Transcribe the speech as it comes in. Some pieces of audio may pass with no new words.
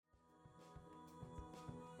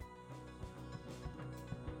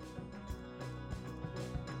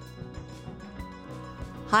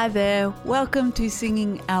Hi there, welcome to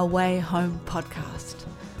Singing Our Way Home podcast.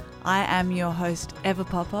 I am your host, Eva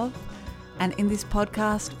Popov, and in this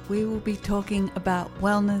podcast we will be talking about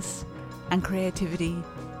wellness and creativity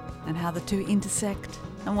and how the two intersect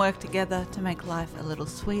and work together to make life a little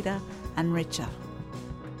sweeter and richer.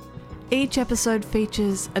 Each episode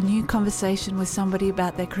features a new conversation with somebody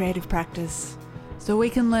about their creative practice, so we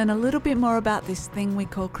can learn a little bit more about this thing we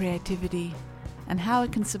call creativity and how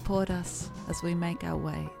it can support us as we make our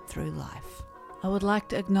way through life. I would like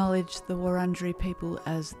to acknowledge the Wurundjeri people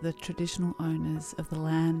as the traditional owners of the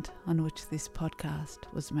land on which this podcast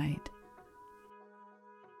was made.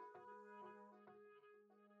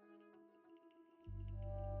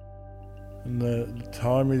 And the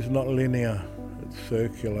time is not linear, it's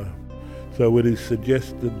circular. So it is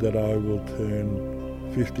suggested that I will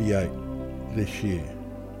turn 58 this year.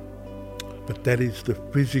 But that is the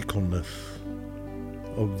physicalness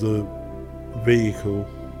of the vehicle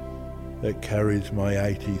that carries my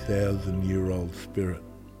 80,000-year-old spirit.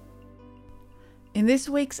 In this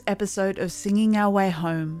week's episode of Singing Our Way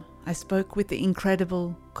Home, I spoke with the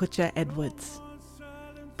incredible Kutcha Edwards.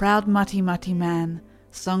 Proud Mutti Mutti man,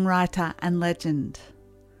 songwriter and legend.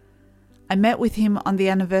 I met with him on the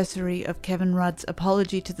anniversary of Kevin Rudd's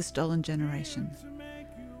apology to the Stolen Generation.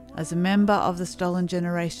 As a member of the Stolen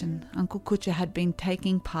Generation, Uncle Kutcha had been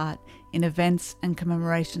taking part in events and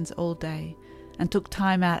commemorations all day and took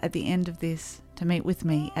time out at the end of this to meet with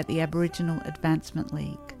me at the Aboriginal Advancement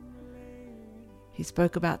League. He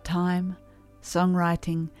spoke about time,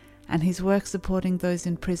 songwriting, and his work supporting those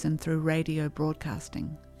in prison through radio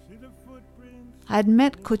broadcasting. I had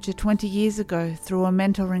met Kutcha 20 years ago through a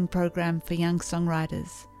mentoring program for young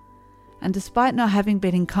songwriters, and despite not having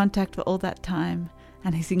been in contact for all that time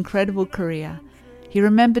and his incredible career, he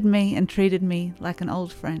remembered me and treated me like an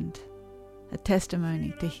old friend, a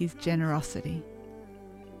testimony to his generosity.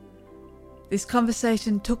 This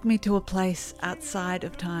conversation took me to a place outside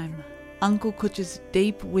of time. Uncle Kutcha's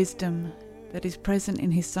deep wisdom that is present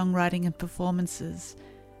in his songwriting and performances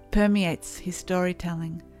permeates his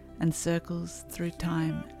storytelling and circles through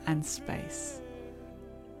time and space.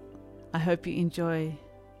 I hope you enjoy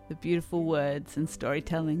the beautiful words and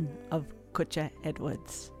storytelling of Kutcha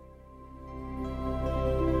Edwards.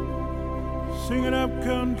 Singing up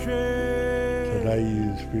country. Today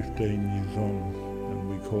is 15 years on, and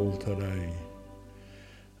we call today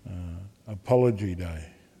Apology Day.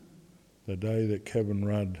 The day that Kevin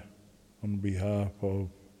Rudd, on behalf of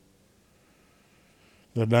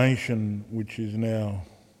the nation which is now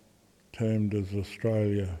termed as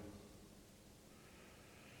Australia,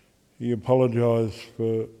 he apologised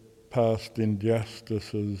for past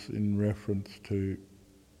injustices in reference to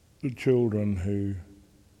the children who,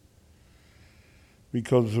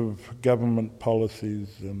 because of government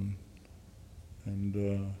policies and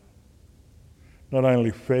not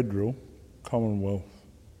only federal, Commonwealth,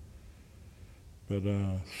 but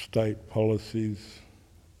state policies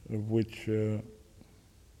of which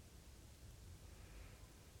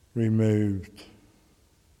removed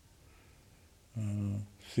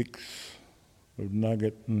 6 of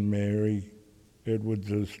Nugget and Mary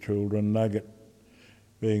Edwards' children, Nugget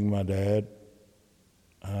being my dad,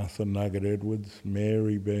 Arthur Nugget Edwards,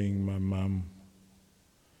 Mary being my mum.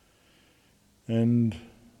 And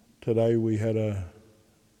today we had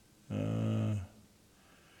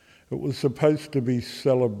it was supposed to be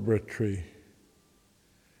celebratory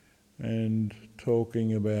and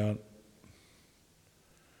talking about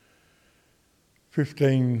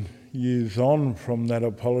 15 years on from that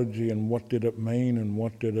apology and what did it mean and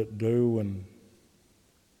what did it do, and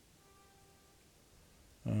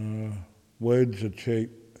words are cheap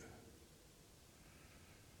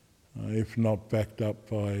if not backed up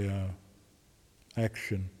by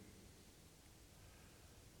action.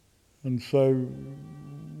 And so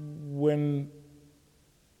when,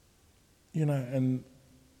 and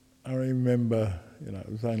I remember, it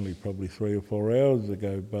was only probably 3 or 4 hours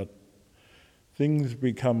ago, but things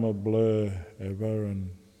become a blur ever,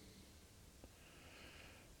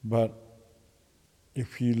 but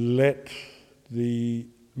if you let the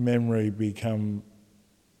memory become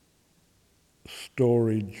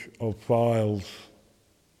storage of files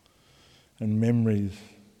and memories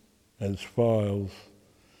as files,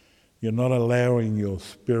 you're not allowing your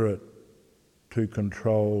spirit to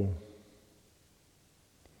control.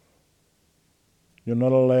 You're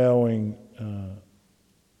not allowing.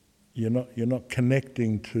 You're not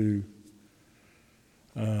connecting to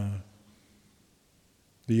the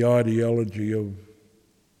ideology of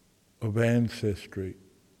ancestry,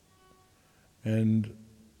 and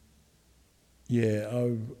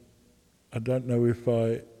I don't know if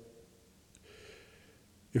I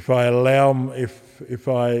if I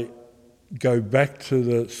go back to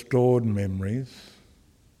the stored memories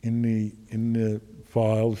in the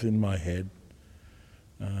files in my head,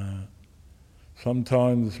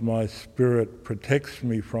 sometimes my spirit protects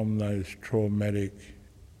me from those traumatic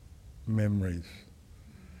memories,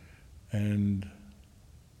 and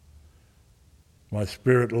my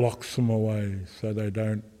spirit locks them away so they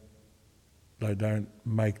don't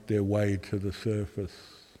make their way to the surface.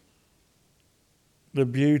 The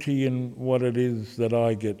beauty in what it is that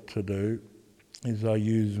I get to do is I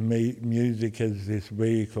use music as this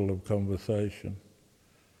vehicle of conversation.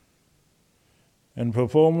 And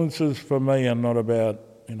performances for me are not about,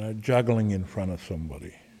 juggling in front of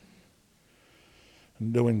somebody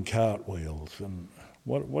and doing cartwheels. And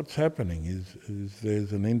what's happening is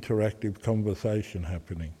there's an interactive conversation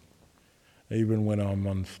happening, even when I'm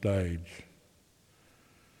on stage.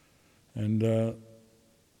 And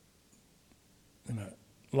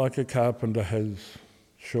like a carpenter has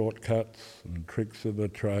shortcuts and tricks of the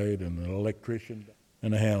trade, and an electrician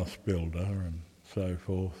and a house builder and so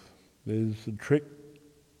forth, there's a trick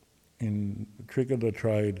of the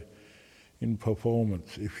trade in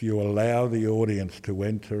performance. If you allow the audience to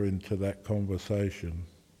enter into that conversation,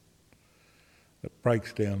 it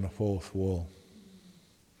breaks down the fourth wall.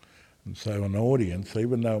 And so an audience,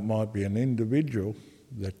 even though it might be an individual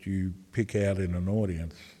that you pick out in an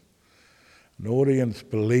audience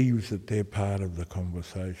believes that they're part of the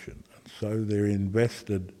conversation. And so they're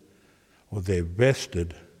invested, or they're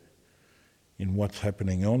vested in what's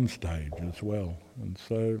happening on stage as well. And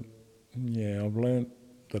so, I've learnt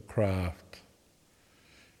the craft.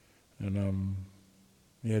 And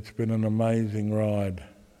it's been an amazing ride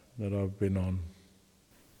that I've been on.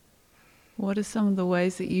 What are some of the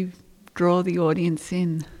ways that you draw the audience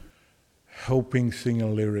in? Helping sing a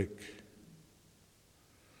lyric.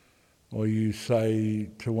 Or you say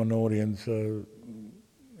to an audience,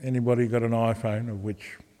 anybody got an iPhone, of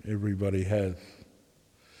which everybody has?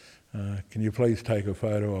 Can you please take a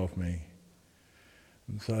photo of me?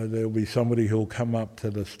 And so there'll be somebody who'll come up to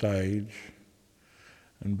the stage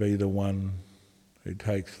and be the one who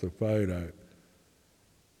takes the photo.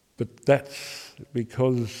 But that's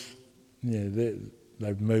because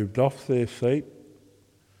they've moved off their seat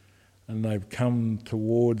and they've come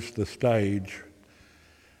towards the stage.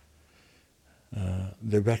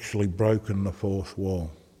 They've actually broken the fourth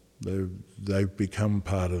wall. They've become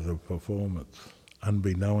part of the performance,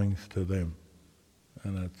 unbeknownst to them.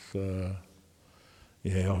 And it's,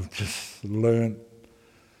 I've just learnt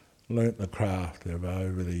the craft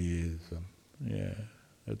over the years. And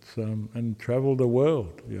it's and travelled the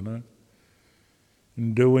world, in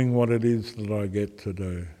doing what it is that I get to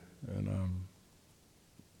do. And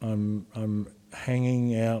I'm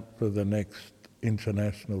hanging out for the next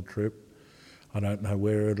international trip. I don't know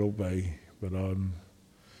where it'll be, but I'm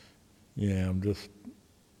just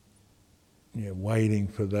waiting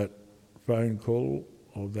for that phone call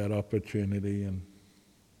or that opportunity, and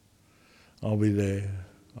I'll be there.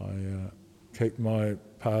 I keep my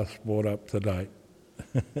passport up to date.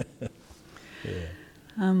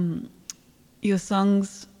 Your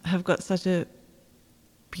songs have got such a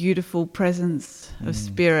beautiful presence of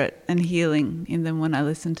spirit and healing in them when I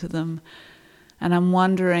listen to them, and I'm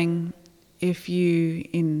wondering if you,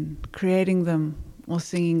 in creating them or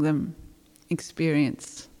singing them,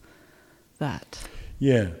 experience that.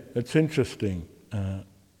 Yeah, it's interesting. I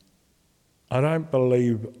don't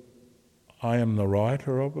believe I am the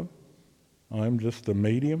writer of them. I am just the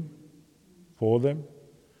medium for them.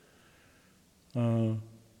 I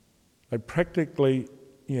practically,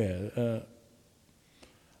 it's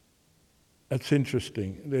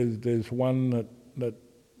interesting. There's one that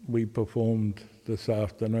we performed this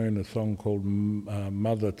afternoon, a song called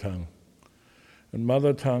Mother Tongue. And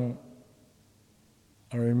Mother Tongue,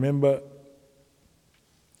 I remember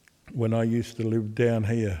when I used to live down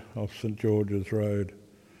here off St George's Road.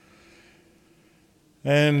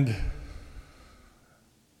 And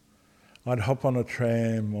I'd hop on a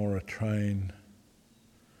tram or a train,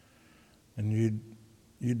 and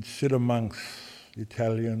you'd sit amongst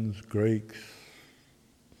Italians, Greeks,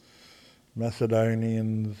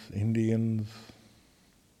 Macedonians, Indians,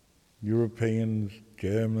 Europeans,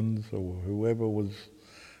 Germans, or whoever was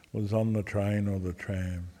on the train or the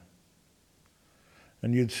tram.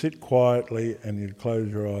 And you'd sit quietly and you'd close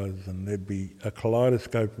your eyes, and there'd be a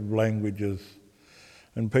kaleidoscope of languages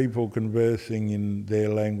and people conversing in their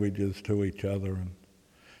languages to each other, and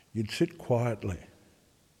you'd sit quietly.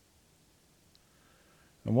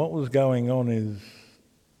 And what was going on is,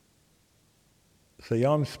 see,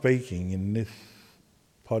 I'm speaking in this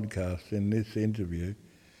podcast, in this interview,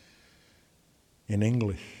 in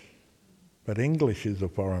English. But English is a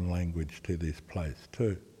foreign language to this place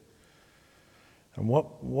too. And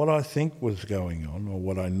what I think was going on, or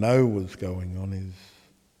what I know was going on, is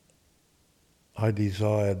I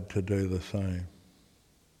desired to do the same.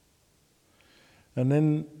 And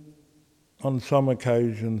then on some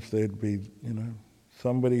occasions there'd be,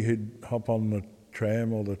 somebody who'd hop on the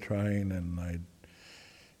tram or the train and they'd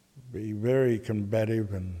be very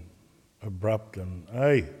combative and abrupt and,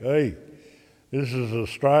 hey, this is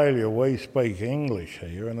Australia, we speak English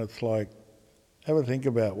here. And it's like, have a think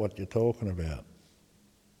about what you're talking about.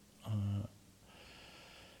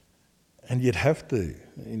 And you'd have to,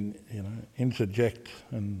 interject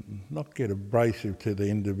and not get abrasive to the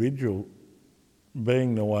individual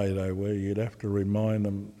being the way they were. You'd have to remind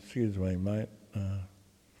them, excuse me, mate,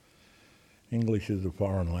 English is a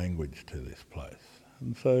foreign language to this place.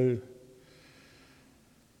 And so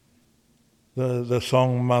the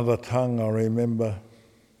song Mother Tongue, I remember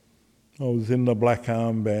I was in the Black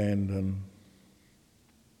Arm Band, and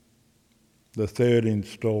the third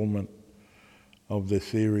instalment of the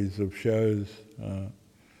series of shows.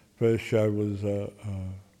 First show was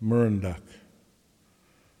Murrunduck.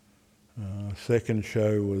 Second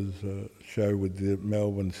show was a show with the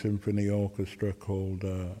Melbourne Symphony Orchestra called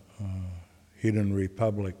Hidden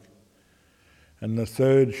Republic. And the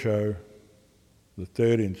third show, the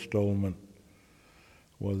third instalment,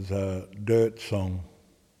 was Dirt Song.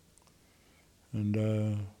 And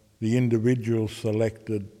the individuals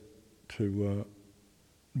selected to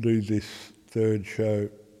do this third show,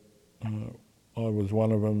 I was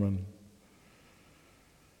one of them, and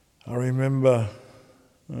I remember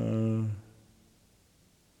the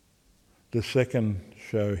second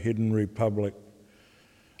show, Hidden Republic,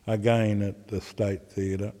 again at the State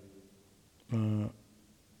Theatre.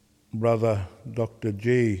 Brother Dr.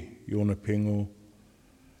 G. Yunapingu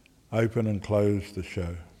opened and closed the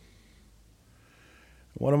show.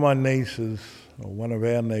 One of my nieces, or one of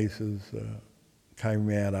our nieces, came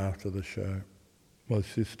out after the show. My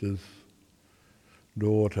sister's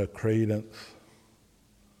daughter, Credence.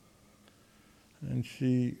 And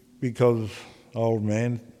she, because old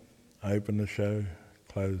man, opened the show,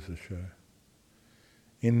 closed the show.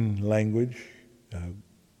 In language,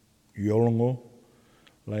 Yolngu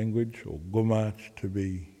language, or Gumarch to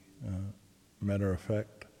be matter of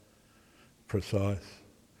fact, precise.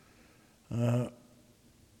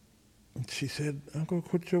 She said, Uncle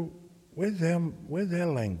Kutcha, where's our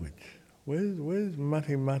language? Where's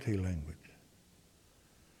Mati Mati language?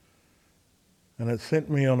 And it sent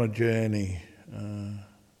me on a journey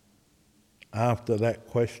after that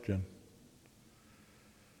question.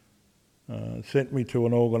 It sent me to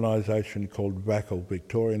an organisation called VACL,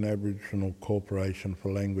 Victorian Aboriginal Corporation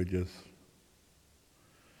for Languages.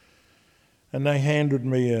 And they handed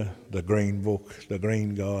me the green book, the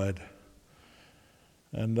green guide.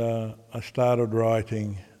 And I started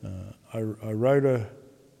writing. I wrote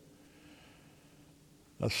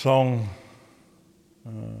a song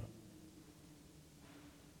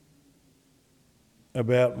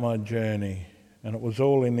about my journey, and it was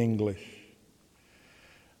all in English.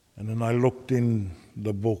 And then I looked in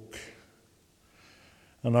the book,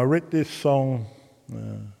 and I read this song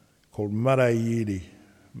called Marayiri.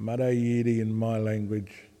 Marayiri in my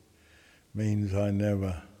language means I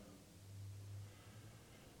never.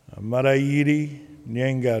 Marayiri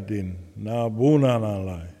nyengadin na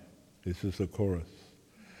bunanalai. This is the chorus.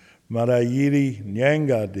 Marayiri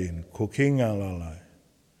nyengadin kukingalalai.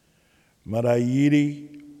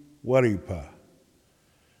 Marayiri waripa.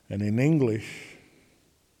 And in English,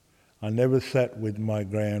 I never sat with my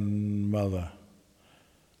grandmother.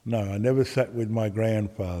 No, I never sat with my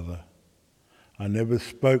grandfather. I never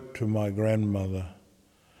spoke to my grandmother.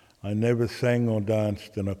 I never sang or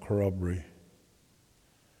danced in a corroboree.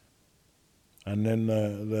 And then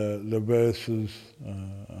the verses,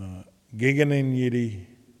 Giganin Yiri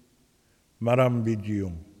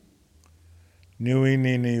Marambijiyung,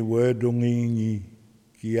 Nuinini Werdungini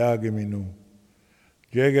Kiagaminu,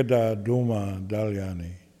 Jagada Duma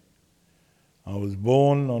Dalyani. I was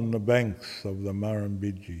born on the banks of the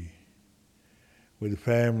Murrumbidgee, with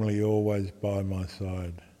family always by my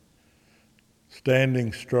side,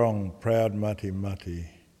 standing strong, proud Mati Mati,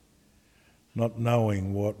 not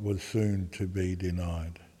knowing what was soon to be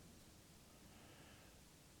denied.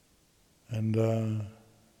 And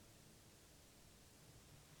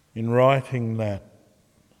in writing that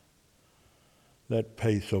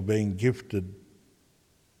piece, or being gifted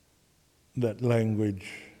that language,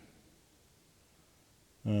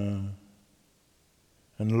 and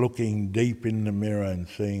looking deep in the mirror and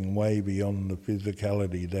seeing way beyond the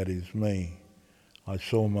physicality that is me, I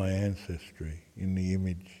saw my ancestry in the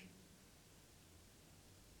image.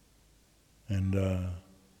 And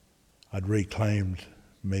I'd reclaimed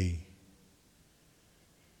me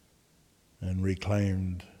and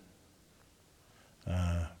reclaimed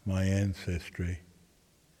my ancestry.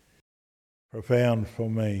 Profound for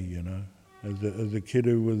me, you know, as a kid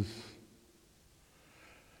who was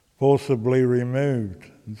forcibly removed.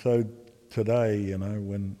 And so today, you know,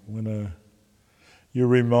 when you're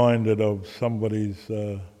reminded of somebody's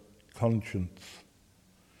conscience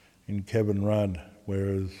in Kevin Rudd,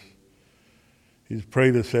 whereas his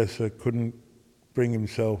predecessor couldn't bring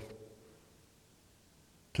himself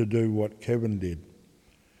to do what Kevin did.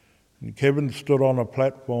 And Kevin stood on a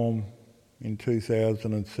platform in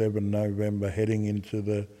 2007, November, heading into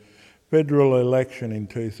the federal election in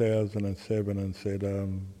 2007 and said,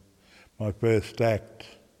 my first act,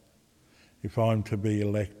 if I'm to be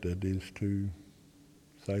elected, is to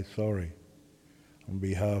say sorry on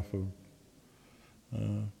behalf of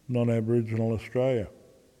non-Aboriginal Australia.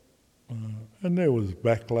 And there was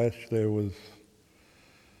backlash, there was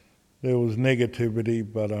negativity,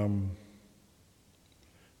 but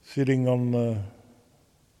sitting on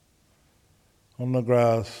the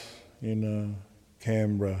grass in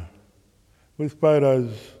Canberra with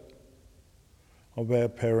photos of our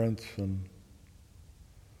parents and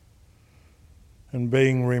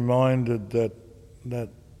being reminded that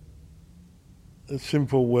a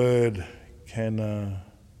simple word can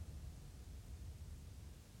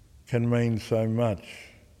mean so much.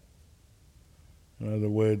 You know, the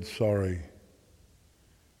word sorry,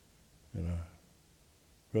 you know.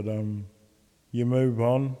 But you move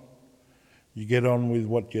on, you get on with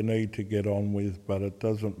what you need to get on with, but it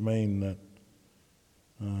doesn't mean that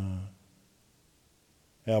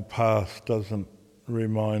our past doesn't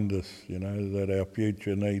remind us, you know, that our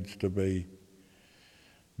future needs to be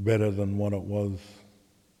better than what it was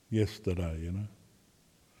yesterday, you know.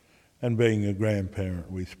 And being a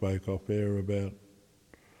grandparent, we spoke off air about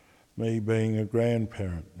me being a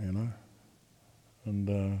grandparent, you know.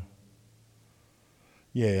 And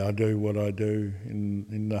yeah, I do what I do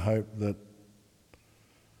in the hope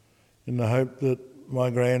that my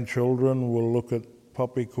grandchildren will look at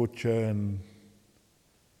Poppy Kutcha and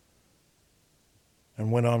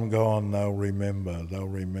when I'm gone they'll remember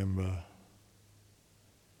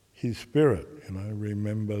his spirit, you know,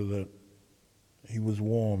 remember that he was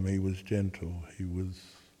warm, he was gentle,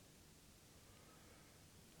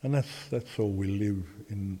 and that's all we live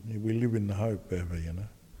in the hope ever, you know.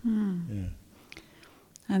 Yeah.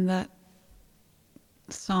 And that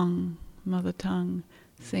song, Mother Tongue,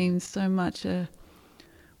 seems so much a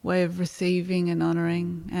way of receiving and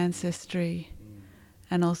honouring ancestry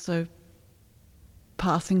and also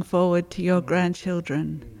passing forward to your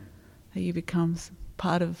grandchildren, that you become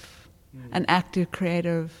part of an active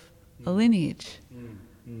creator of a lineage.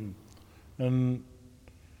 And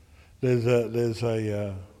there's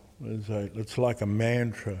a it's like a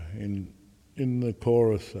mantra in the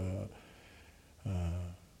chorus.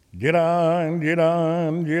 Jiran,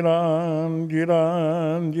 jiran, jiran,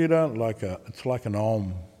 jiran, jiran. It's like an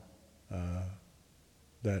om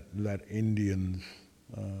that Indians.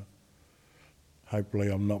 Hopefully,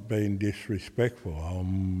 I'm not being disrespectful.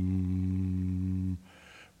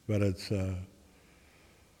 But it's.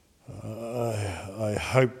 I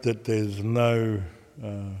hope that there's no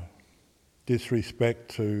disrespect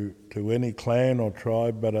to any clan or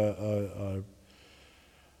tribe, but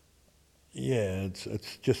yeah, it's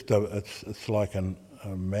just it's like a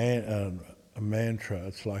mantra.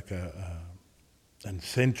 It's like an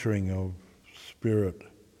centering of spirit.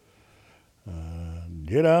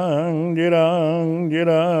 Jirang, jirang,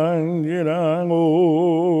 jirang, jirang, oh.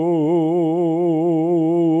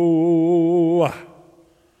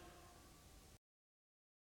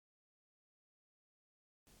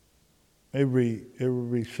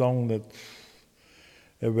 Every song that's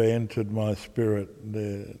ever entered my spirit,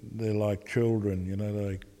 they're like children, you know.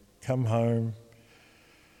 They come home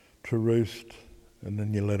to roost, and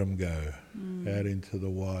then you let them go out into the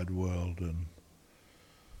wide world. And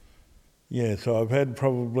yeah, so I've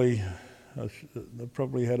probably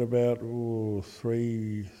had about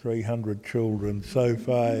 300 children so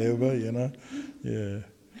far ever, you know. Yeah.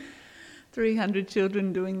 300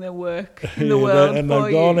 children doing their work in the world and for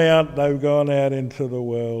they've gone out into the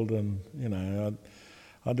world, and you know,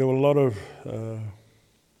 I do a lot of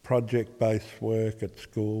project-based work at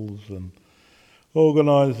schools and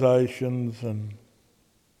organisations, and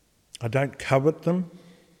I don't covet them.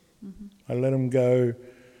 I let them go.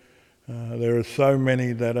 There are so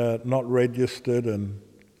many that are not registered and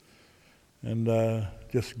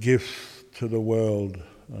just gifts to the world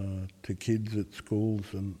to kids at schools,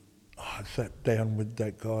 and I sat down with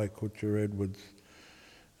that guy, Kutcha Edwards,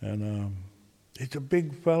 and he's a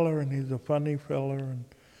big fella and he's a funny fella,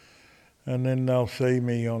 and then they'll see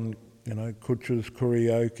me on, Kutcha's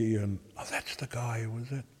karaoke, and that's the guy who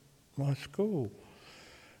was at my school.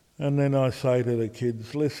 And then I say to the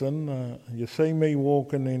kids, listen, you see me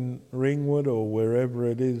walking in Ringwood or wherever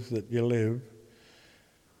it is that you live,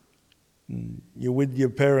 you're with your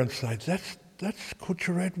parents, say, that's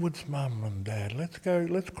Kutcha Edwards' mum and dad.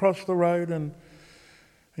 Let's cross the road and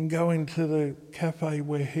go into the cafe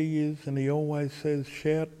where he is, and he always says,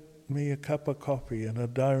 shout me a cup of coffee and a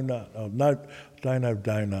donut. Oh, no, don't have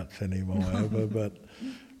donuts anymore, but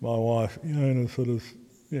my wife,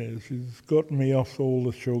 she's gotten me off all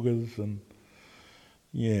the sugars, and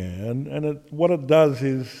what it does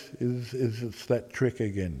is it's that trick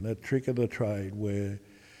again, that trick of the trade where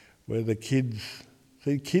the kids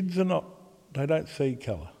they don't see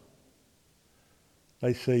colour.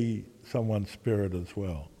 They see someone's spirit as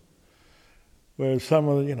well. Whereas some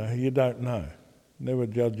of you don't know. Never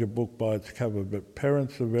judge a book by its cover, but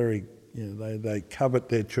parents are very, they covet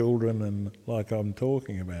their children, and like I'm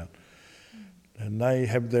talking about. And they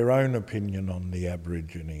have their own opinion on the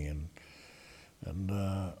Aborigine, and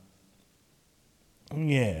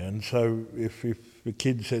so if the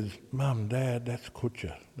kid says, Mum, Dad, that's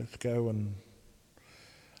Kutcha, let's go, and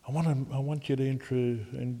I want you to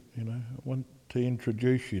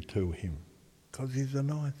introduce you to him, because he's a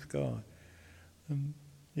nice guy, and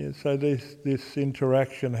so this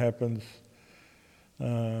interaction happens,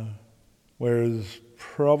 whereas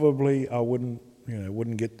probably I wouldn't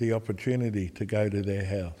get the opportunity to go to their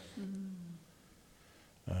house.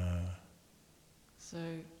 So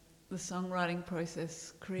the songwriting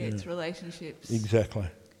process creates relationships. Exactly.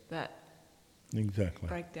 That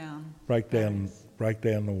break down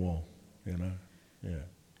the wall. Yeah.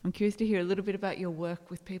 I'm curious to hear a little bit about your work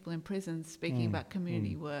with people in prisons. Speaking about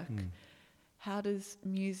community work, how does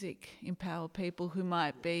music empower people who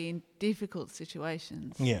might be in difficult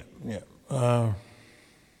situations? Yeah.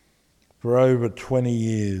 For over 20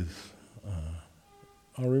 years,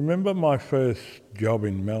 I remember my first job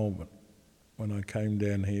in Melbourne when I came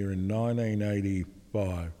down here in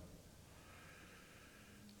 1985.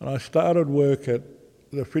 And I started work at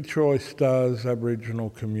the Fitzroy Stars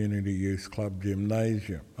Aboriginal Community Youth Club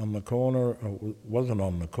Gymnasium on the corner. It wasn't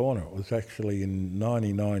on the corner, it was actually in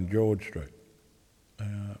 99 George Street,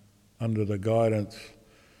 under the guidance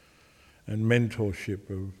and mentorship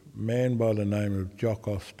of a man by the name of Jock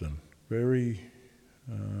Austin. Very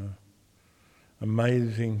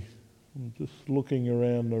amazing. I'm just looking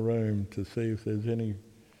around the room to see if there's any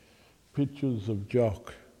pictures of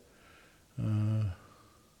Jock.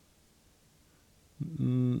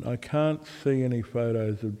 I can't see any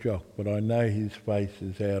photos of Jock, but I know his face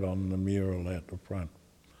is out on the mural out the front.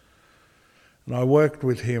 And I worked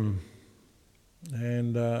with him,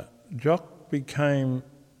 and Jock became...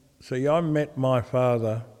 See, I met my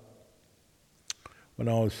father when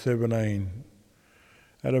I was 17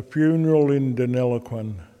 at a funeral in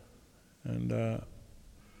Deniliquin, and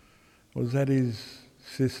was at his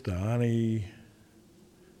sister, Auntie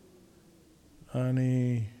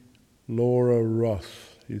Laura Ross,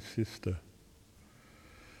 his sister.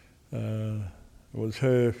 It was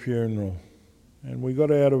her funeral, and we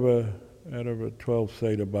got out of a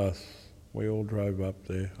 12-seater bus. We all drove up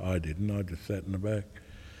there. I didn't. I just sat in the back,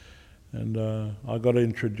 and I got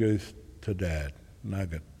introduced to Dad,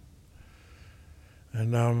 Nugget,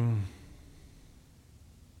 and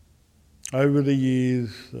over the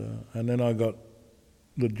years, and then I got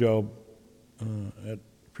the job at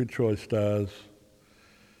Fitzroy Stars.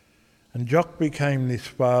 And Jock became this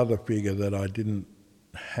father figure that I didn't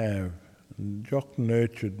have. And Jock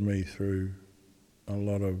nurtured me through a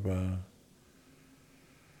lot of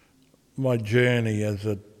my journey as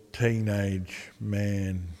a teenage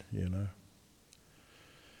man,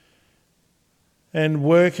 And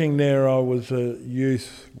working there, I was a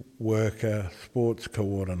youth worker, sports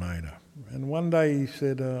coordinator. And one day he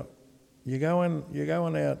said, "You're going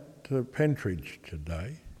out to Pentridge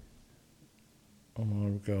today?" And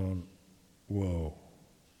I'm going, "Whoa,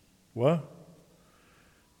 what?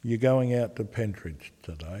 You're going out to Pentridge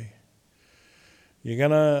today? You're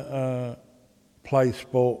going to play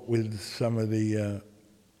sport with some of the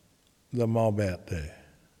mob out there?"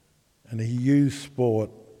 And he used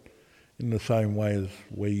sport in the same way as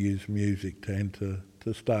we use music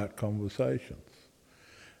to start conversations.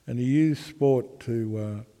 And he used sport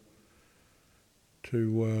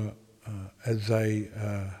as a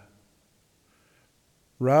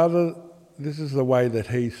rather. This is the way that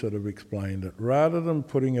he sort of explained it. Rather than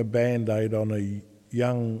putting a Band-Aid on a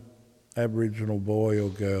young Aboriginal boy or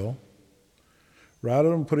girl, rather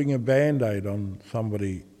than putting a Band-Aid on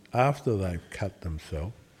somebody after they've cut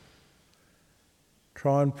themselves,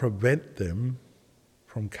 try and prevent them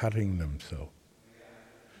from cutting themselves.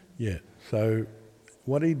 Yeah, so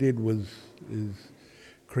what he did is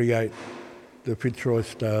create the Fitzroy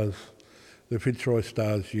Stars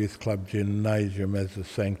Youth Club Gymnasium as a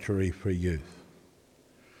sanctuary for youth.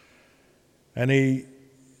 And he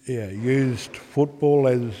used football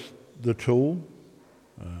as the tool,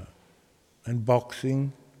 and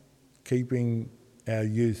boxing, keeping our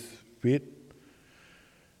youth fit.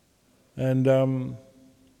 And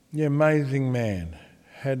amazing man,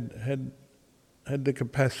 had the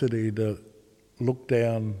capacity to look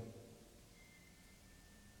down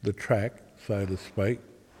the track, so to speak,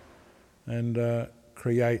 and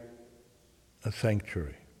create a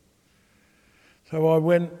sanctuary. So I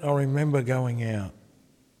remember going out,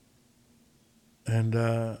 and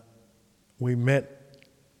we met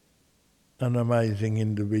an amazing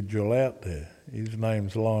individual out there. His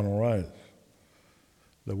name's Lionel Rose,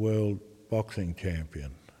 the world boxing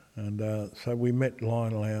champion. And so we met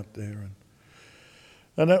Lionel out there,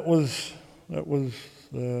 and that was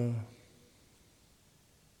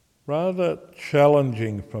rather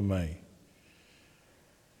challenging for me.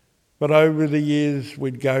 But over the years,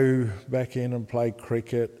 we'd go back in and play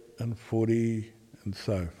cricket and footy and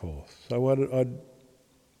so forth. So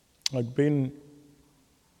I'd been,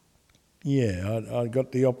 I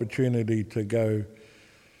got the opportunity to go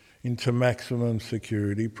into maximum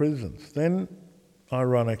security prisons. Then,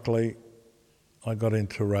 ironically, I got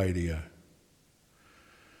into radio.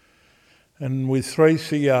 And with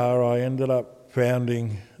 3CR, I ended up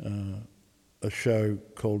founding a show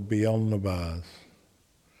called Beyond the Bars.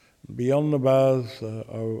 Beyond the Bars,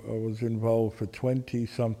 I was involved for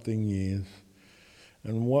 20-something years,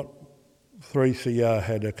 and what 3CR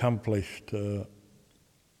had accomplished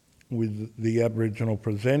with the Aboriginal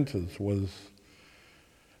presenters was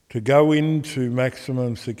to go into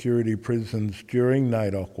maximum security prisons during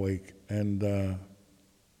NAIDOC week and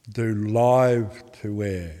do live to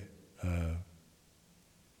air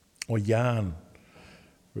or yarn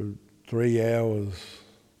for 3 hours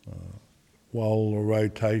while a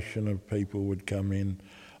rotation of people would come in,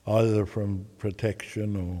 either from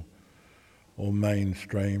protection or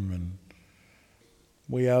mainstream. And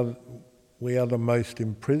we are the most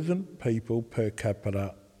imprisoned people per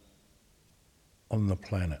capita on the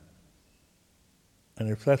planet. And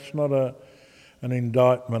if that's not an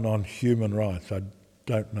indictment on human rights, I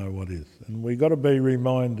don't know what is. And we've got to be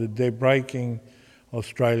reminded they're breaking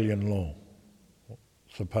Australian law,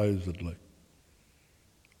 supposedly.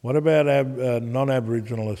 What about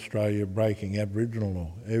non-Aboriginal Australia breaking Aboriginal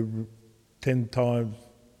law 1,000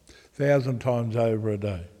 times over a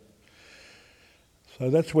day? So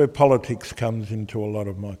that's where politics comes into a lot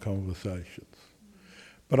of my conversations.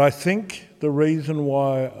 But I think the reason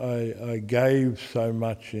why I gave so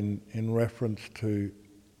much in reference to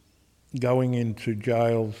going into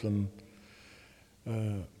jails and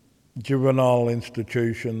juvenile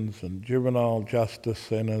institutions and juvenile justice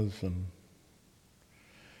centres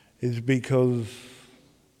is because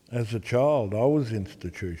as a child I was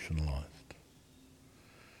institutionalised.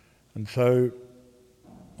 And so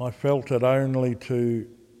I felt it only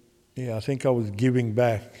I think I was giving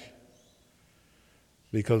back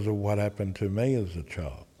because of what happened to me as a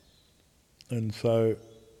child. And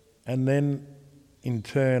then in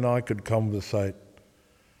turn I could conversate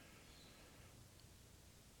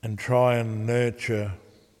and try and nurture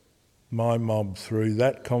my mob through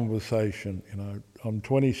that conversation. I'm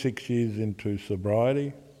 26 years into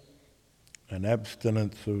sobriety and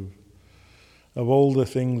abstinence of all the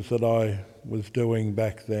things that I was doing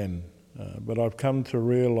back then. But I've come to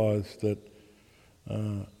realise that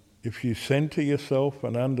if you centre yourself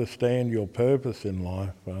and understand your purpose in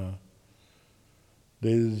life,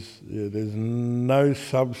 there's no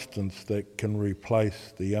substance that can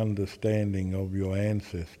replace the understanding of your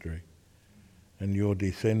ancestry and your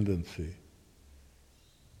descendancy.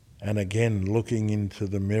 And again, looking into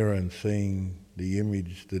the mirror and seeing the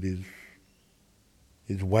image that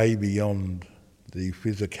is way beyond the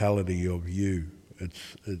physicality of you.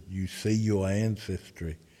 You see your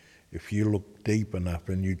ancestry if you look deep enough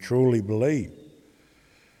and you truly believe.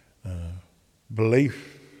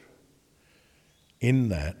 Belief in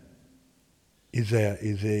that is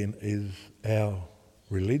our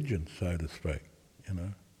religion, so to speak,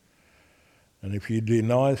 And if you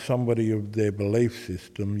deny somebody of their belief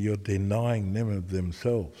system, you're denying them of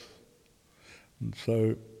themselves. And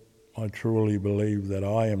so I truly believe that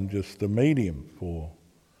I am just the medium for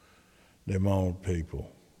them old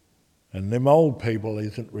people. And them old people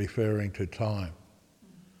isn't referring to time.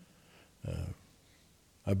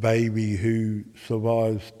 A baby who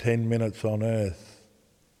survives 10 minutes on Earth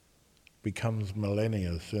becomes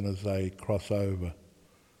millennia as soon as they cross over.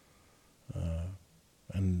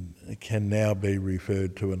 And it can now be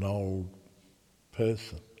referred to an old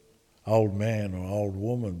person, old man or old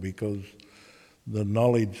woman, because the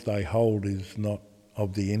knowledge they hold is not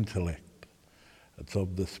of the intellect, it's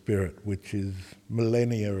of the spirit, which is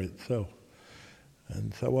millennia itself.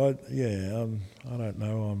 And so I don't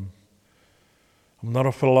know, I'm not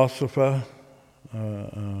a philosopher.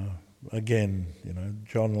 Again,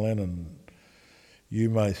 John Lennon, you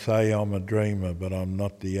may say I'm a dreamer, but I'm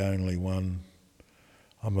not the only one.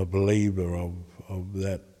 I'm a believer of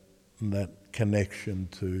that connection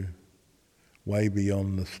to way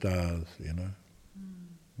beyond the stars,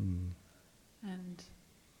 And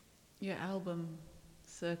your album,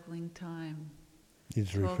 Circling Time,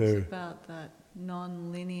 Is talks about that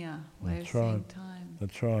non-linear way of seeing time.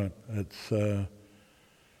 That's right. It's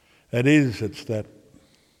that,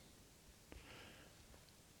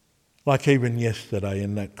 like even yesterday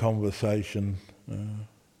in that conversation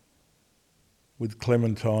with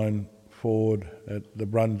Clementine Ford at the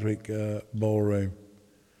Brunswick Ballroom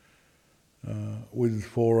with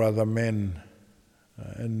 4 other men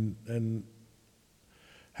and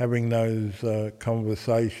having those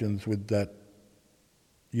conversations with that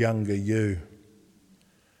younger you.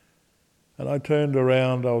 And I turned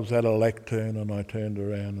around, I was at a lectern, and I turned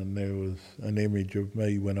around and there was an image of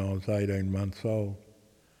me when I was 18 months old.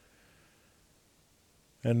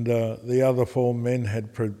 And the other 4 men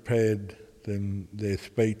had prepared their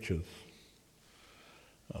speeches.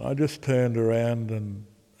 And I just turned around and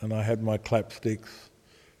I had my clapsticks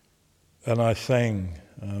and I sang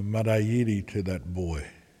Marayiri to that boy,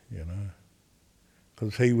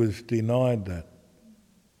 because he was denied that.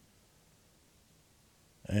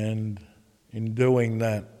 And in doing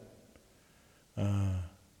that,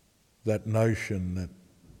 that notion that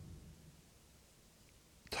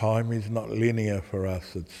time is not linear for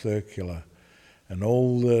us, it's circular, and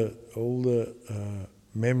all the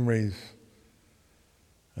memories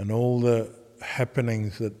and all the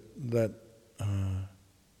happenings that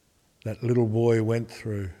little boy went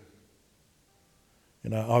through.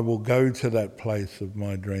 I will go to that place of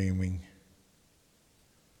my dreaming,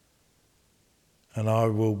 and I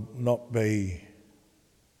will not be,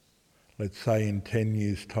 let's say in 10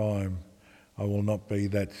 years' time, I will not be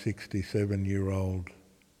that 67-year-old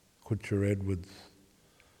Kutcha Edwards.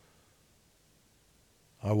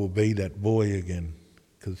 I will be that boy again,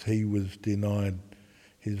 because he was denied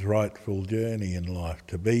his rightful journey in life,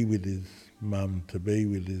 to be with his mum, to be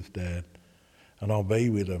with his dad, and I'll be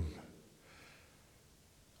with him.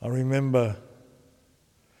 I remember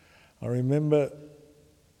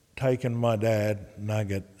taking my dad,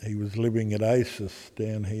 Nugget. He was living at ACES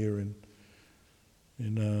down here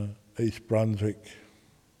in East Brunswick,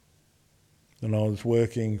 and I was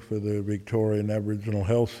working for the Victorian Aboriginal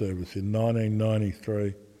Health Service in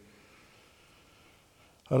 1993.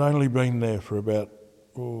 I'd only been there for about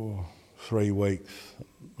 3 weeks.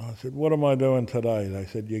 I said, "What am I doing today?" They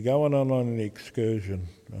said, "You're going on an excursion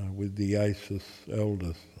with the ACES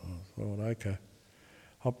elders." I thought, okay.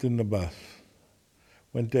 Hopped in the bus,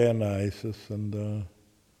 went down to ACES, and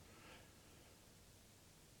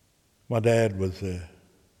my dad was there.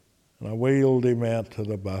 And I wheeled him out to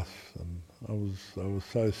the bus, and I was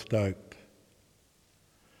so stoked.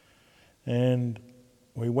 And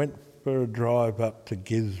we went for a drive up to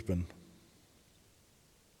Gisborne.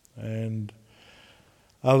 And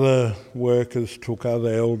other workers took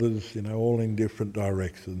other elders, all in different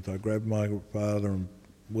directions. I grabbed my father and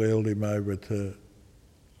wheeled him over to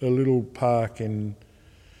a little park in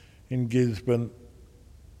Gisborne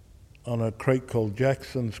on a creek called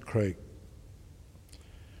Jackson's Creek,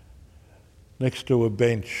 next to a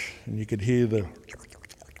bench, and you could hear the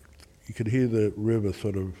river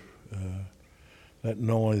sort of, that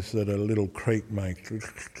noise that a little creek makes,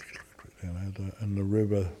 and the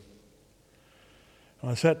river.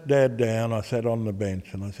 I sat Dad down, I sat on the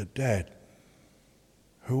bench, and I said, "Dad,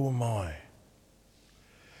 who am I?"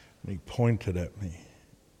 And he pointed at me,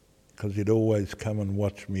 because he'd always come and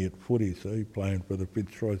watch me at footy, so he playing for the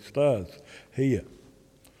Fitzroy Stars here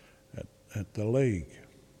at the league.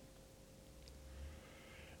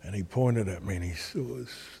 And he pointed at me and he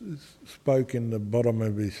spoke in the bottom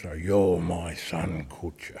of his throat, "You're my son,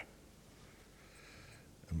 Kutcha."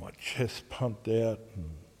 And my chest pumped out,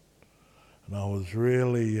 and I was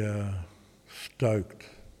really stoked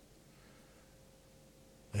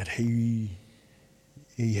that he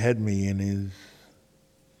had me in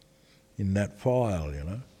that file,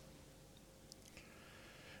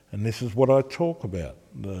 And this is what I talk about.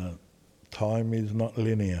 The time is not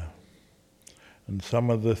linear. And some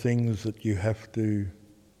of the things that you have to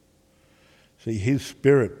see, his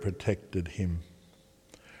spirit protected him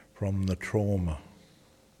from the trauma.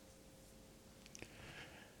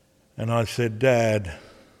 And I said, Dad,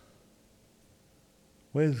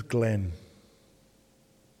 where's Glenn?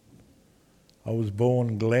 I was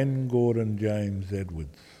born Glenn Gordon James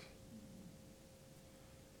Edwards.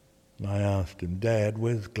 And I asked him, Dad,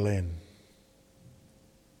 where's Glenn?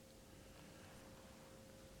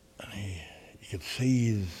 And you could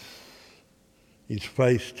see his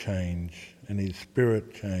face change and his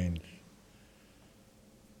spirit change.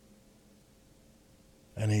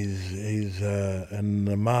 And and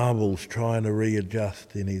the marbles trying to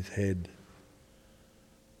readjust in his head.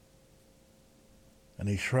 And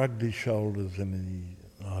he shrugged his shoulders and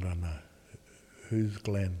I don't know, who's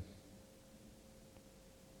Glenn?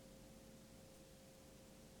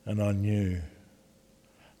 And I knew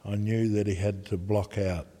that he had to block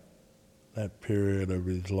out that period of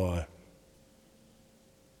his life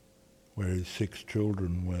where his 6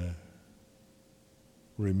 children were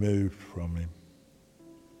removed from him.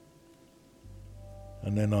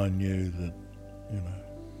 And then I knew that,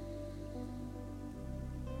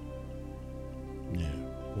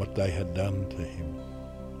 what they had done to him.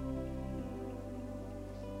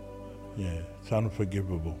 Yeah, it's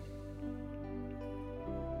unforgivable.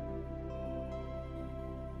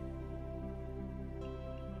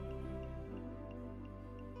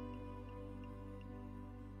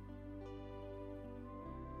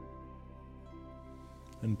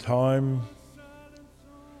 And time,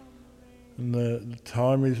 and the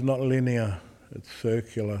time is not linear, it's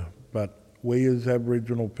circular, but we as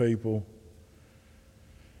Aboriginal people,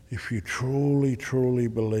 if you truly, truly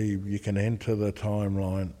believe, you can enter the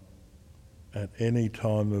timeline at any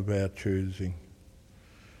time of our choosing.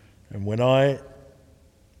 And when I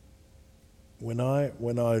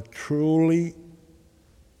truly,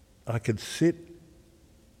 I could sit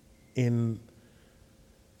in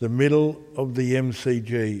the middle of the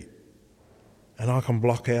MCG and I can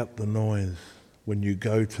block out the noise when you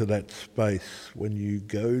go to that space, when you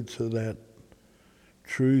go to that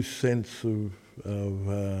true sense of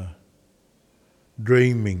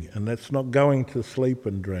dreaming, and that's not going to sleep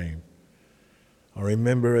and dream. I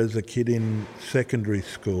remember as a kid in secondary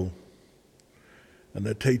school, and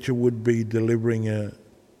the teacher would be delivering a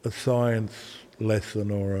science lesson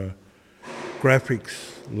or a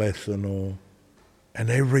graphics lesson, and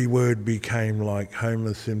every word became like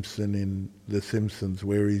Homer Simpson in The Simpsons,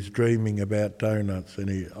 where he's dreaming about donuts and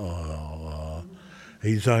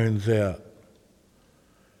he zones out.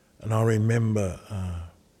 And I remember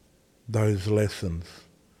those lessons,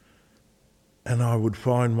 and I would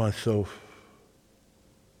find myself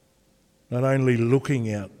not only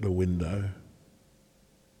looking out the window,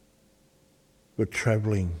 but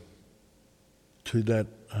travelling to that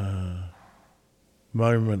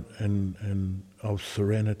moment and of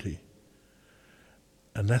serenity.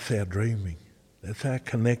 And that's our dreaming. That's our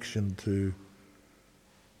connection to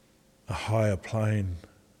a higher plane.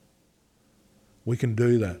 We can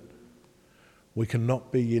do that. We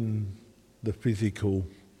cannot be in the physical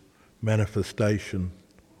manifestation.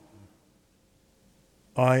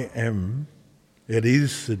 It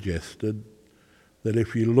is suggested that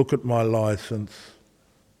if you look at my licence,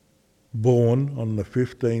 born on the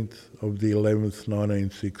 15th of the 11th,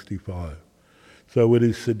 1965. So it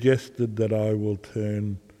is suggested that I will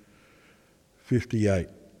turn 58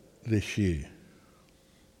 this year.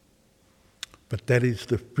 But that is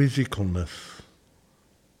the physicalness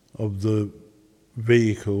of the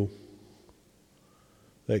vehicle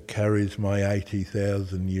that carries my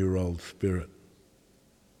 80,000-year-old spirit.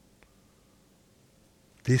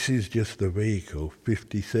 This is just a vehicle,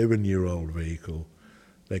 57-year-old vehicle,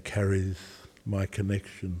 that carries my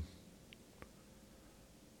connection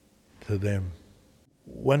to them.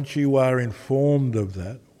 Once you are informed of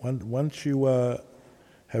that, once you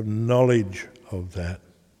have knowledge of that,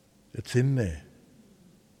 it's in there.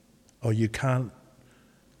 Or you can't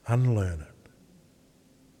unlearn it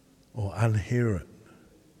or unhear it.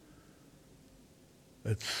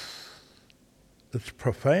 It's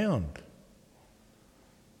profound,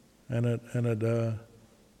 and it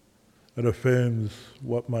affirms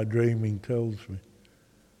what my dreaming tells me.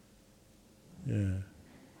 Yeah.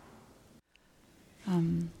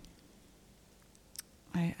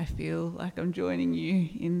 I feel like I'm joining you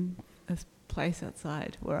in a place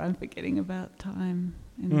outside where I'm forgetting about time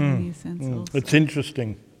in a sense also. It's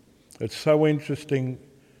interesting. It's so interesting,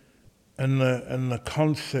 and the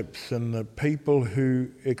concepts and the people who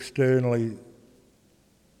externally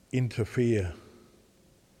interfere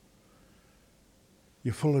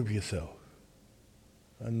you're full of yourself.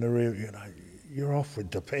 And you're off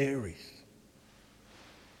with the fairies.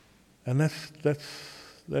 And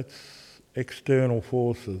that's external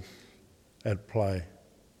forces at play.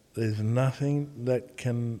 There's nothing that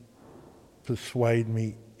can persuade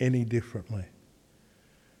me any differently.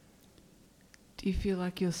 Do you feel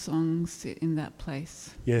like your songs sit in that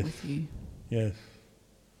place with you? Yes.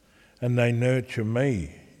 And they nurture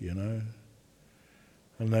me, and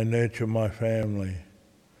they nurture my family.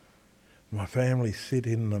 My family sit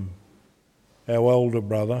in them. Our older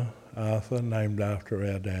brother, Arthur, named after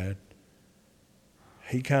our dad,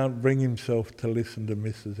 he can't bring himself to listen to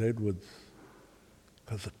Mrs. Edwards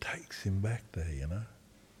because it takes him back there,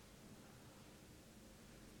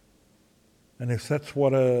 And if that's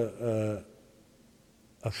what a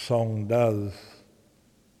song does,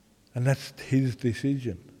 and that's his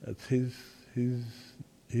decision, it's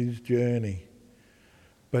his journey.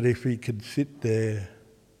 But if he could sit there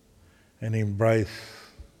and embrace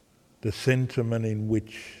the sentiment in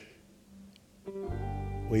which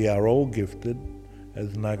we are all gifted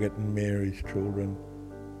as Nugget and Mary's children,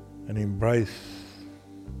 and embrace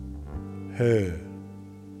her,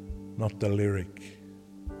 not the lyric,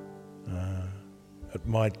 it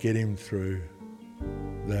might get him through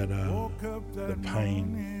that the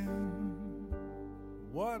pain.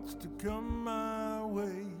 What's to come my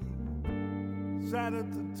way? Sat at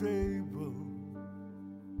the table,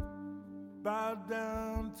 bowed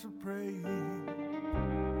down to pray.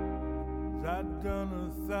 As I'd done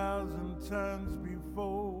 1,000 times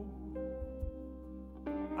before,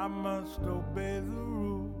 I must obey the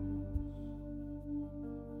rules.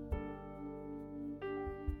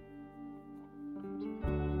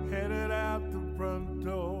 Headed out the front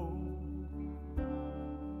door,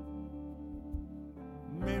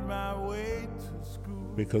 made my way to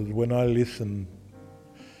school. Because when I listened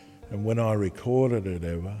and when I recorded it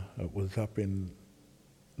ever, it was up in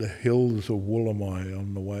the hills of Woolamai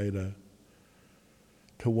on the way to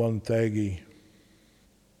Wonthaggi.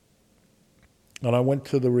 And I went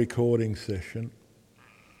to the recording session,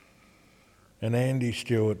 and Andy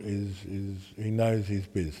Stewart he knows his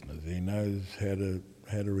business. He knows how to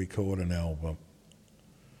record an album.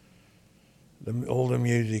 All the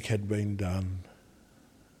music had been done.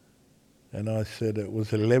 And I said, it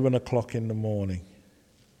was 11 o'clock in the morning.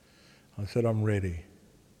 I said, I'm ready.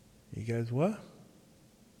 He goes, what?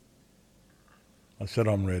 I said,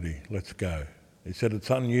 I'm ready, let's go. He said, it's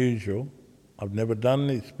unusual. I've never done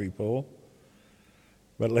this before,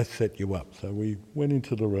 but let's set you up. So we went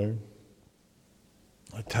into the room.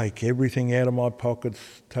 I take everything out of my pockets,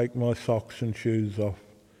 take my socks and shoes off.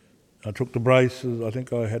 I took the braces, I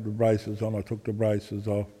think I had the braces on, I took the braces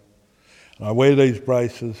off. And I wear these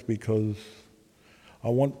braces because I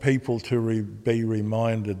want people to be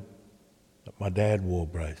reminded that my dad wore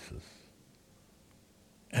braces.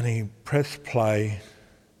 And he pressed play,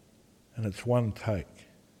 and it's one take.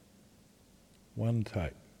 One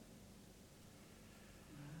take.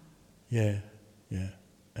 Yeah.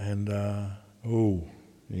 And,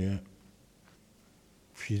 yeah.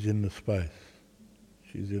 She's in the space.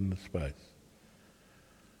 She's in the space.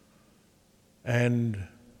 And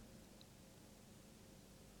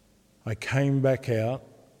I came back out,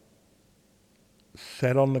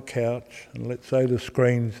 sat on the couch, and let's say the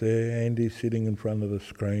screen's there, Andy's sitting in front of the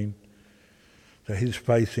screen, so he's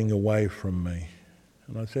facing away from me.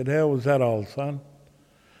 And I said, how was that, old son?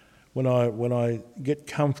 When I get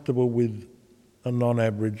comfortable with a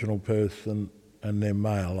non-Aboriginal person and they're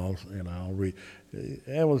male,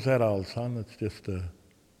 how was that, old son? It's just a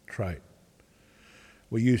trait.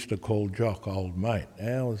 We used to call Jock old mate.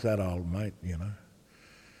 How was that, old mate,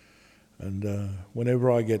 And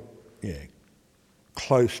whenever I get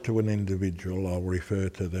close to an individual, I'll refer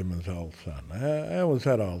to them as old son. How was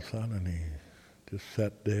that, old son? And he just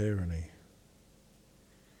sat there and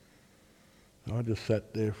I just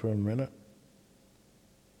sat there for a minute.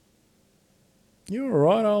 You all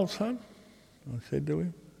right, old son? I said to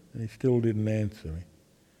him, and he still didn't answer me.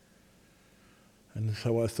 And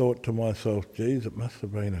so I thought to myself, geez, it must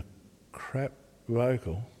have been a crap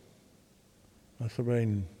vocal. Must have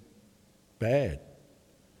been bad.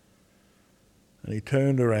 And he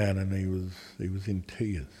turned around and he was in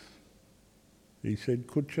tears. He said,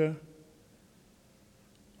 Kutcha,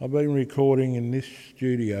 I've been recording in this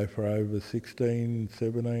studio for over 16,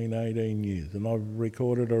 17, 18 years, and I've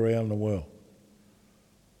recorded around the world.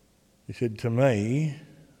 He said, to me,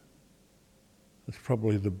 it's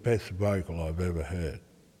probably the best vocal I've ever heard.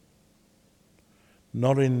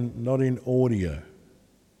 Not in audio,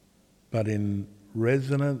 but in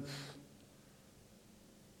resonance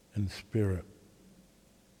and spirit.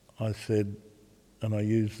 I said, and I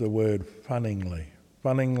use the word funningly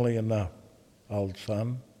enough, old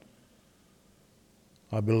son,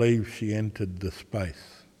 I believe she entered the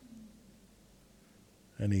space.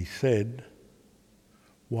 And he said,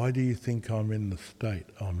 why do you think I'm in the state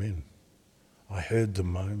I'm in? I heard the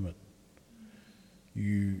moment.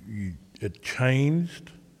 It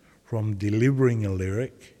changed from delivering a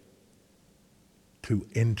lyric to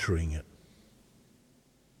entering it.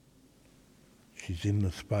 She's in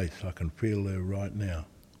the space. I can feel her right now.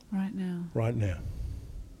 Right now. Right now.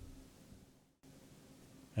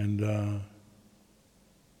 And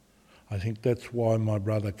I think that's why my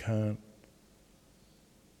brother can't.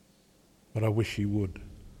 But I wish he would.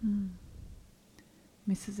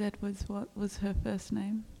 Mrs. Edwards, what was her first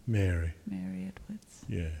name? Mary. Mary Edwards.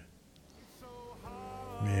 Yeah.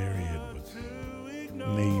 Mary Edwards.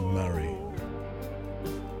 Nee Murray.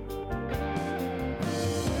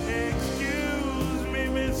 Excuse me,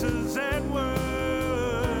 Mrs. Edwards.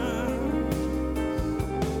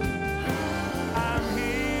 I'm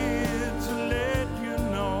here to let you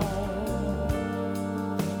know.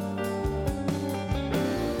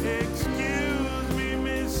 Excuse me,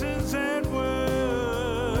 Mrs. Edwards.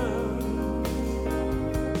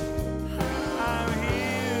 I'm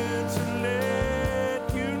here to let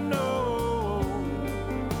you know.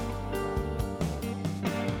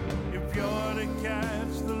 If you're to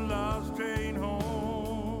catch the last train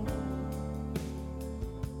home,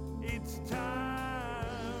 it's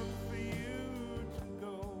time for you to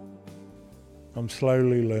go. I'm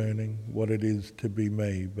slowly learning what it is to be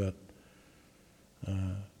me, but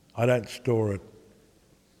I don't store it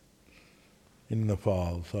in the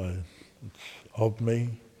files. It's of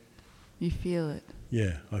me. You feel it.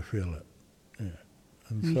 Yeah, I feel it. Yeah,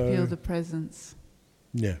 and You so feel the presence.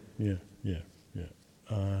 yeah.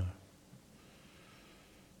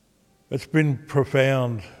 It's been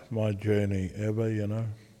profound, my journey ever,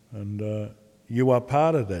 and you are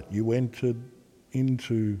part of that. You entered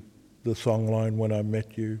into the songline when I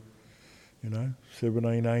met you,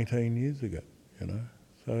 17, 18 years ago,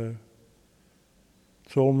 So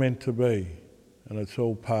it's all meant to be, and it's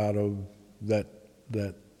all part of that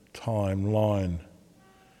timeline.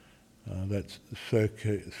 That's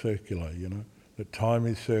circular, The time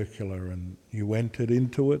is circular, and you entered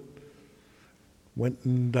into it, went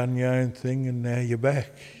and done your own thing, and now you're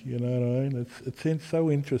back. You know what I mean? It's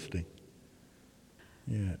so interesting.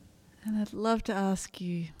 Yeah. And I'd love to ask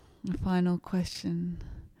you a final question.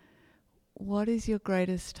 What is your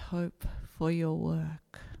greatest hope for your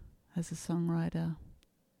work as a songwriter,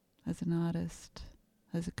 as an artist,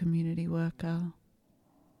 as a community worker?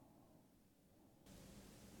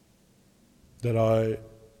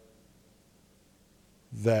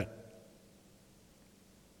 That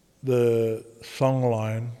the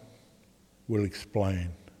songline will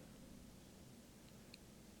explain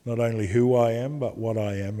not only who I am, but what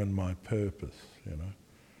I am and my purpose,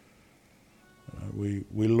 We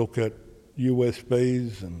look at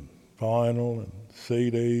USBs and vinyl and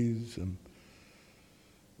CDs and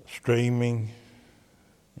streaming,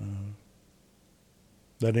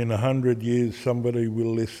 that in 100 years somebody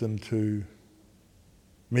will listen to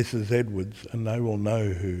Mrs. Edwards and they will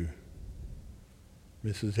know who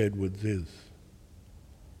Mrs. Edwards is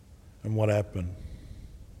and what happened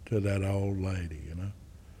to that old lady,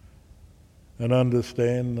 and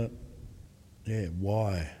understand that,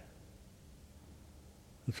 why.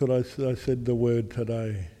 That's what I said the word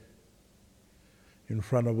today in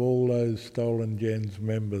front of all those Stolen Gens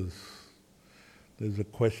members. There's a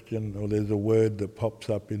question or there's a word that pops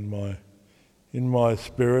up in my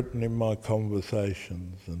spirit and in my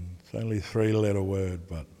conversations, and it's only a 3-letter word,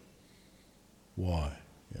 but why,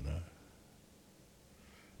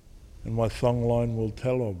 And my songline will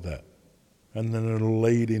tell of that. And then it'll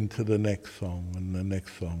lead into the next song and the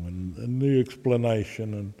next song and the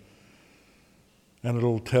explanation, and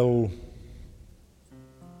it'll tell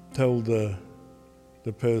the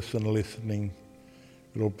person listening,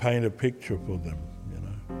 it'll paint a picture for them,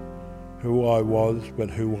 who I was, but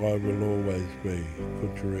who I will always be.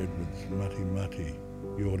 Kutcha Edwards, Mati Mati,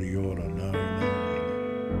 Yorta Yorta, no, no.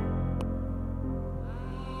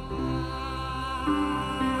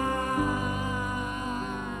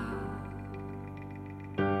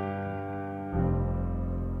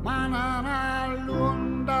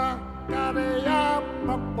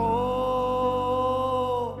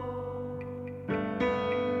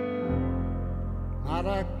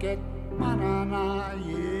 Get manana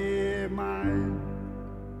ye mai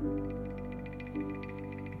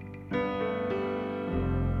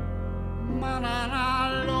manana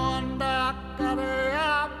londa kare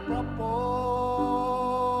apapo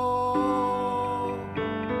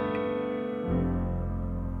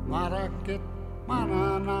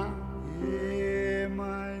manana e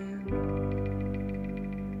mai.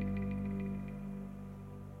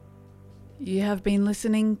 You have been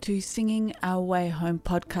listening to Singing Our Way Home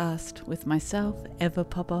podcast with myself, Eva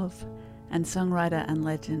Popov, and songwriter and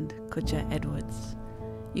legend Kutcha Edwards.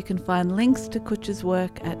 You can find links to Kutcha's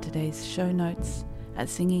work at today's show notes at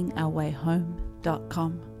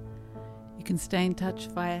singingourwayhome.com. You can stay in touch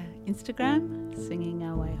via Instagram, Singing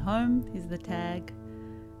Our Way Home is the tag,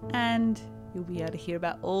 and you'll be able to hear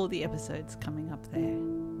about all the episodes coming up there.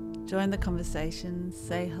 Join the conversation,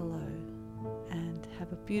 say hello, and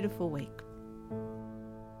have a beautiful week.